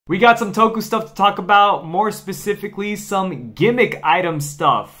We got some Toku stuff to talk about, more specifically some gimmick item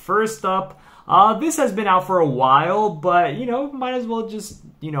stuff. First up, this has been out for a while, but might as well just,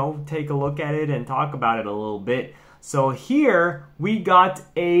 take a look at it and talk about it a little bit. So here we got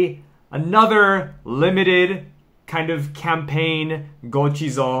another limited kind of campaign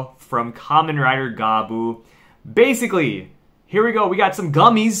Gochizo from Kamen Rider Gavv. Basically, here we go, we got some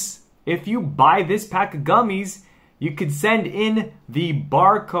gummies. If you buy this pack of gummies, you could send in the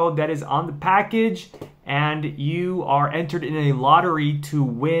barcode that is on the package, and you are entered in a lottery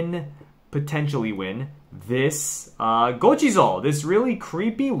to potentially win, this Gochizo. This really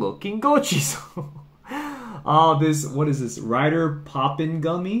creepy looking Gochizo. What is this? Rider Poppin'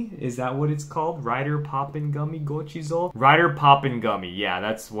 Gummy? Is that what it's called? Rider Poppin' Gummy Gochizo? Rider Poppin' Gummy. Yeah,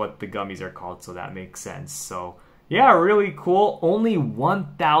 that's what the gummies are called, so that makes sense. So, yeah, really cool. Only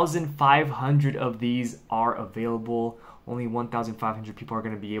 1,500 of these are available. Only 1,500 people are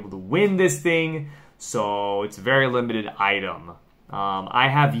going to be able to win this thing. So it's a very limited item. I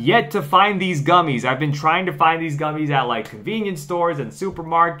have yet to find these gummies. I've been trying to find these gummies at like convenience stores and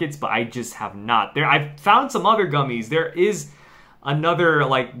supermarkets, but I just have not. I've found some other gummies. There is another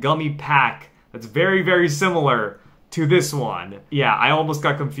like gummy pack that's very, very similar to this one. Yeah, I almost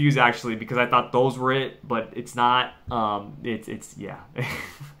got confused actually because I thought those were it, but it's not.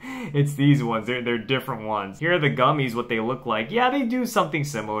 It's these ones. They're different ones. Here are the gummies, what they look like. Yeah, they do something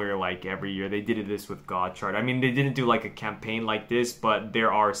similar like every year. They did this with Gotchard. I mean, they didn't do like a campaign like this, but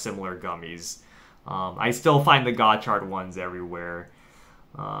there are similar gummies. I still find the Gotchard ones everywhere.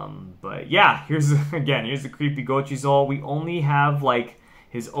 But yeah, here's the creepy Gochizo. We only have like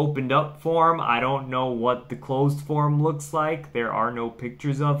his opened up form. I don't know what the closed form looks like. There are no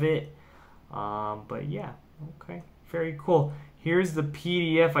pictures of it. But yeah, okay, very cool. Here's the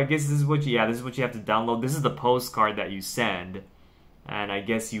PDF. I guess this is what you have to download. This is the postcard that you send. And I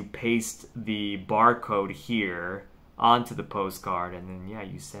guess you paste the barcode here onto the postcard. And then, yeah,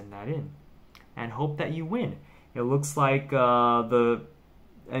 you send that in. And hope that you win. It looks like the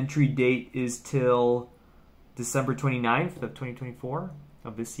entry date is till December 29th of 2024.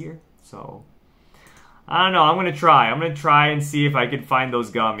 Of this year. So I don't know, I'm gonna try and see if I can find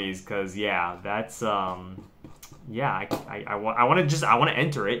those gummies, because yeah, that's yeah, I want to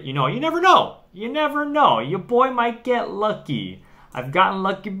enter it. You never know, your boy might get lucky. I've gotten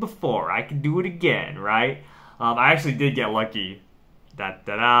lucky before, I can do it again, right? I actually did get lucky.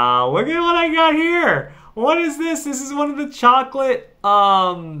 Da-da-da. Look at what I got here. What is this? This is one of the chocolate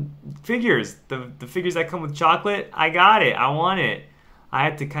figures, the figures that come with chocolate. I got it, I want it. I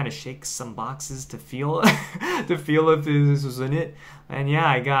had to kind of shake some boxes to feel if this was in it, and yeah,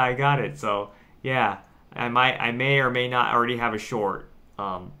 I got it. So yeah, I may or may not already have a short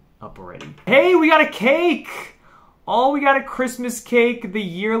up already. Hey, we got a cake! Oh, we got a Christmas cake, the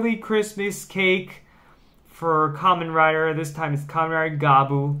yearly Christmas cake for Kamen Rider. This time it's Kamen Rider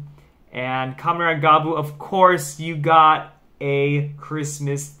Gavv, and Kamen Rider Gavv. Of course, you got a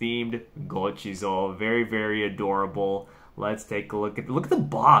Christmas themed Gochizo. Very, very adorable. Let's take a look at the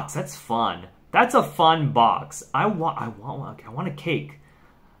box. That's fun. That's a fun box. I want a cake.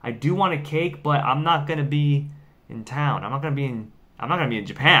 I do want a cake, but I'm not gonna be in town. I'm not gonna be in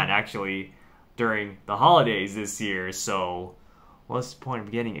Japan actually during the holidays this year. So what's the point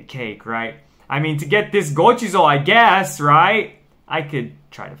of getting a cake, right? I mean, to get this Gochizo, I guess, right? I could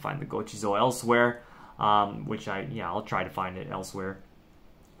try to find the Gochizo elsewhere, I'll try to find it elsewhere.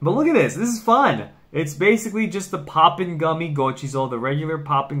 But look at this. This is fun. It's basically just the Poppin' Gummy Gochizo, the regular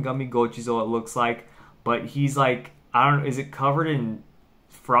Poppin' Gummy Gochizo it looks like. But he's like, I don't know, is it covered in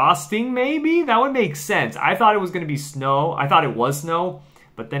frosting maybe? That would make sense. I thought it was going to be snow. I thought it was snow.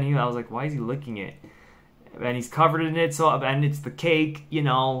 But then I was like, why is he licking it? And he's covered in it, and it's the cake,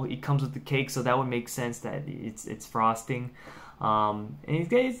 it comes with the cake, so that would make sense that it's frosting. And he's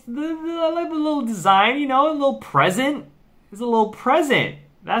got I like the little design, a little present. It's a little present.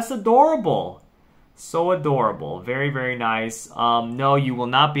 That's adorable. So adorable. Very, very nice. No, you will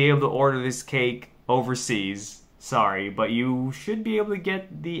not be able to order this cake overseas. Sorry, but you should be able to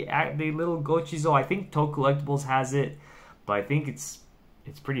get the little Gochizo. I think Toku Collectibles has it, but I think it's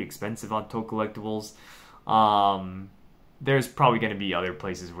pretty expensive on Toku Collectibles. There's probably going to be other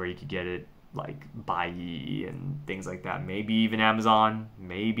places where you could get it, like Buyee and things like that. Maybe even Amazon.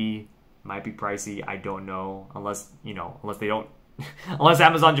 Maybe. Might be pricey. I don't know. Unless they don't... unless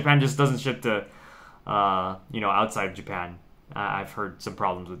Amazon Japan just doesn't ship to, outside of Japan. I've heard some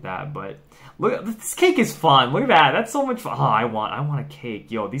problems with that, but look, this cake is fun. Look at that. That's so much fun. Oh, I want a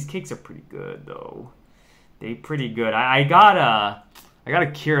cake. Yo, these cakes are pretty good though. They pretty good. I got a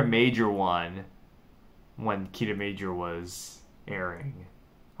Kira Major one when Kira Major was airing.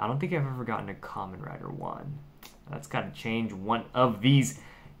 I don't think I've ever gotten a Kamen Rider one. That's got to change one of these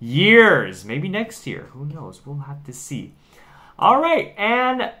years. Maybe next year. Who knows? We'll have to see. All right,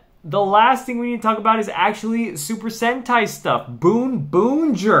 and the last thing we need to talk about is actually Super Sentai stuff.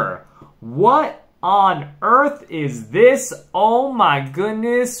 Boonboom Jr. What on earth is this? Oh my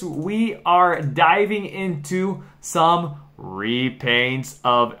goodness. We are diving into some repaints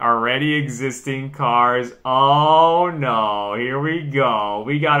of already existing cars. Oh no, here we go.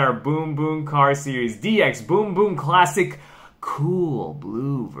 We got our Boonboom car series DX Boonboom Classic cool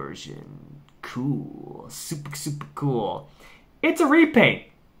blue version. Cool, super cool. It's a repaint.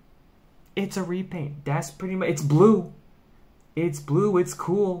 It's a repaint. That's pretty much, it's blue. It's blue, it's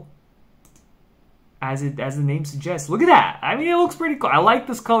cool. As the name suggests. Look at that. I mean, it looks pretty cool. I like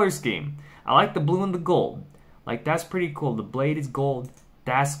this color scheme. I like the blue and the gold. Like, that's pretty cool. The blade is gold.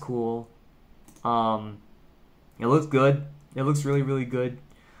 That's cool. It looks good. It looks really good.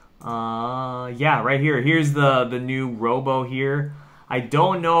 Yeah, right here. Here's the new Robo here. I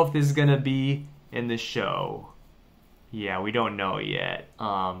don't know if this is gonna be in the show. Yeah, we don't know yet.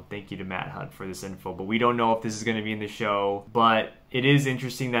 Thank you to Matt Hunt for this info, but we don't know if this is gonna be in the show. But it is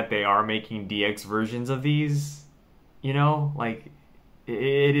interesting that they are making DX versions of these. You know, like,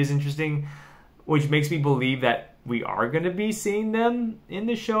 it is interesting. Which makes me believe that we are going to be seeing them in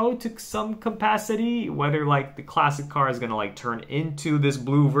the show to some capacity. Whether, like, the classic car is going to, like, turn into this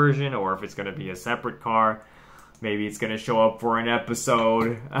blue version, or if it's going to be a separate car. Maybe it's going to show up for an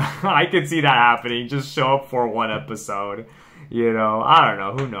episode. I could see that happening. Just show up for one episode. You know, I don't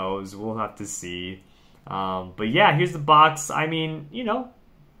know. Who knows? We'll have to see. But yeah, here's the box. I mean, you know,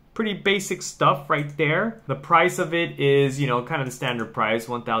 pretty basic stuff right there. The price of it is, you know, kind of the standard price,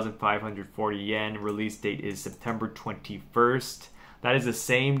 1,540 yen. Release date is September 21st. That is the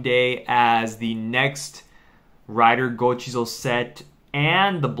same day as the next Rider Gochizo set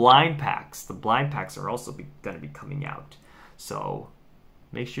and the blind packs. The blind packs are also going to be coming out. So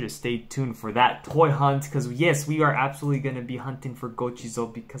make sure to stay tuned for that toy hunt, because yes, we are absolutely going to be hunting for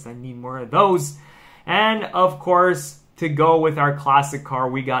Gochizo because I need more of those. And of course, to go with our classic car,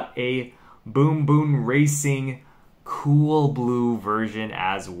 we got a Boonboom Racing cool blue version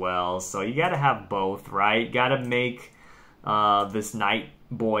as well. So you gotta have both, right? Gotta make this Night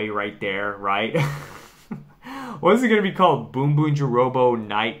Boy right there, right? What is it gonna be called? Boonboom Robo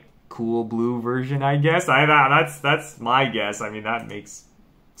Night Cool Blue version, I guess. That's my guess. I mean, that makes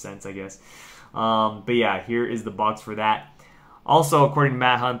sense, I guess. But yeah, here is the box for that. Also, according to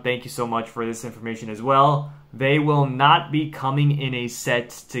Matt Hunt, thank you so much for this information as well. They will not be coming in a set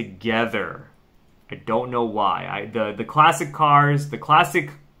together. I don't know why. The classic cars, the classic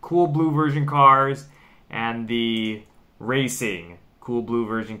cool blue version cars, and the racing cool blue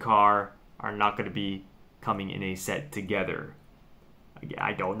version car are not going to be coming in a set together.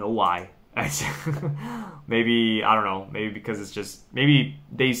 I don't know why. Maybe, I don't know, maybe because it's just, maybe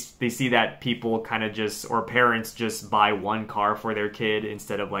they see that people kind of just, or parents just buy one car for their kid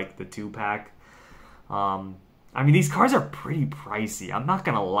instead of like the 2-pack. I mean, these cars are pretty pricey. I'm not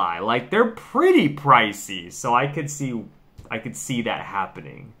gonna lie. Like, they're pretty pricey. So I could see that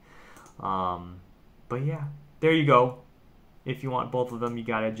happening. But yeah, there you go. If you want both of them, you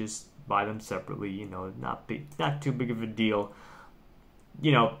gotta just buy them separately. You know, not too big of a deal.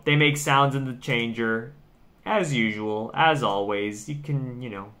 You know, they make sounds in the changer, as usual, as always. You can, you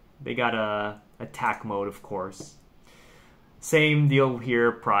know, they got a attack mode, of course. Same deal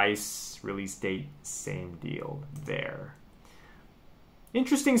here, price, release date, same deal there.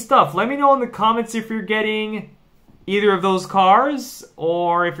 Interesting stuff. Let me know in the comments if you're getting either of those cars,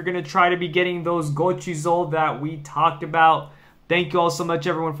 or if you're going to try to be getting those Gochizo that we talked about. Thank you all so much,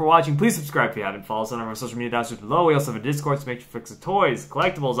 everyone, for watching. Please subscribe if you haven't. Follow us on our social media down below. We also have a Discord, so make sure to fix the toys,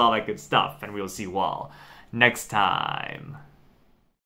 collectibles, all that good stuff. And we will see you all next time.